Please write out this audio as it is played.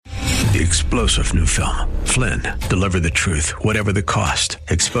The explosive new film, Flynn, Deliver the Truth, Whatever the Cost,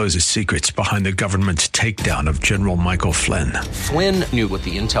 exposes secrets behind the government's takedown of General Michael Flynn. Flynn knew what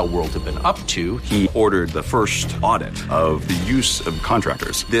the intel world had been up to. He ordered the first audit of the use of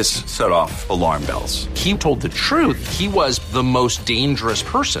contractors. This set off alarm bells. He told the truth. He was the most dangerous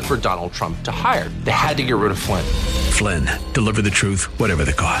person for Donald Trump to hire. They had to get rid of Flynn. Flynn, Deliver the Truth, Whatever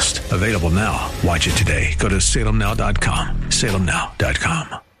the Cost. Available now. Watch it today. Go to salemnow.com.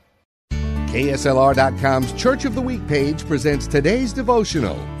 salemnow.com. KSLR.com's Church of the Week page presents today's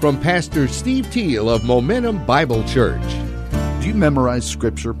devotional from Pastor Steve Teal of Momentum Bible Church. Do you memorize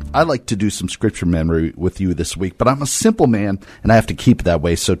Scripture? I like to do some Scripture memory with you this week, but I'm a simple man, and I have to keep it that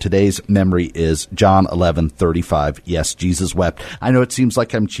way. So today's memory is John 11:35. Yes, Jesus wept. I know it seems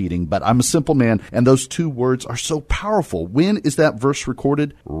like I'm cheating, but I'm a simple man, and those two words are so powerful. When is that verse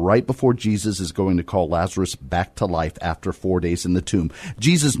recorded? Right before Jesus is going to call Lazarus back to life after 4 days in the tomb.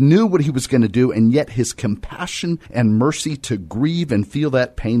 Jesus knew what he was going to do, and yet his compassion and mercy to grieve and feel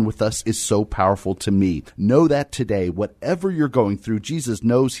that pain with us is so powerful to me. Know that today, whatever you're going through, Jesus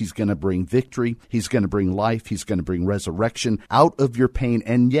knows he's going to bring victory, he's going to bring life, he's going to bring resurrection out of your pain,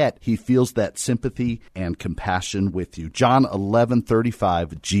 and yet he feels that sympathy and compassion with you. John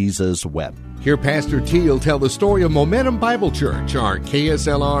 11:35, Jesus wept. Hear Pastor Teal tell the story of Momentum Bible Church, our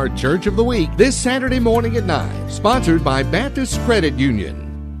KSLR Church of the Week, this Saturday morning at 9, sponsored by Baptist Credit Union.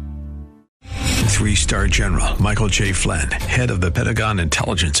 Three-star General Michael J. Flynn, head of the Pentagon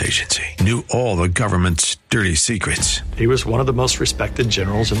Intelligence Agency, knew all the government's dirty secrets. He was one of the most respected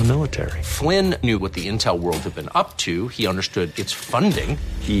generals in the military. Flynn knew what the intel world had been up to. He understood its funding.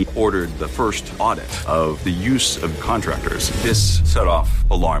 He ordered the first audit of the use of contractors. This set off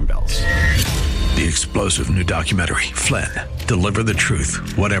alarm bells. The explosive new documentary, Flynn, Deliver the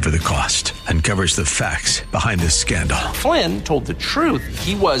Truth, Whatever the Cost, uncovers the facts behind this scandal. Flynn told the truth.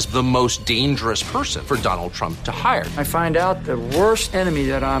 He was the most dangerous person for Donald Trump to hire. I find out the worst enemy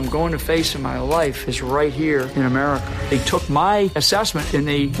that I'm going to face in my life is right here in America. They took my assessment and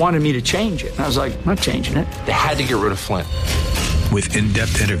they wanted me to change it. And I was like, I'm not changing it. They had to get rid of Flynn. With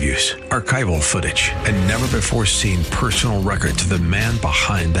in-depth interviews, archival footage, and never-before-seen personal records of the man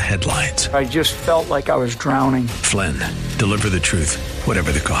behind the headlines. I just felt like I was drowning. Flynn, Deliver the Truth,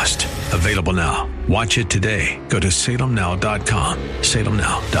 Whatever the Cost. Available now. Watch it today. Go to salemnow.com.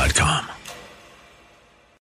 salemnow.com.